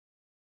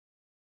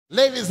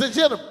Ladies and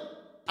gentlemen,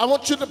 I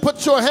want you to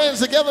put your hands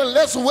together and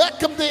let's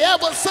welcome the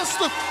Edward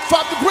sisters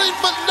from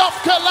Greenville, North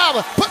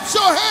Carolina. Put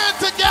your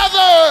hands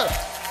together.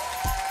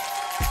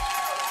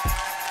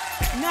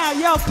 Now,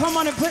 y'all come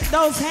on and put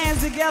those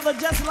hands together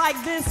just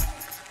like this.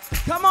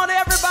 Come on,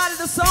 everybody.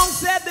 The song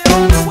said the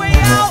only way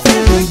out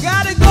is we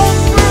gotta go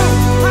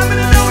through. How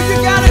many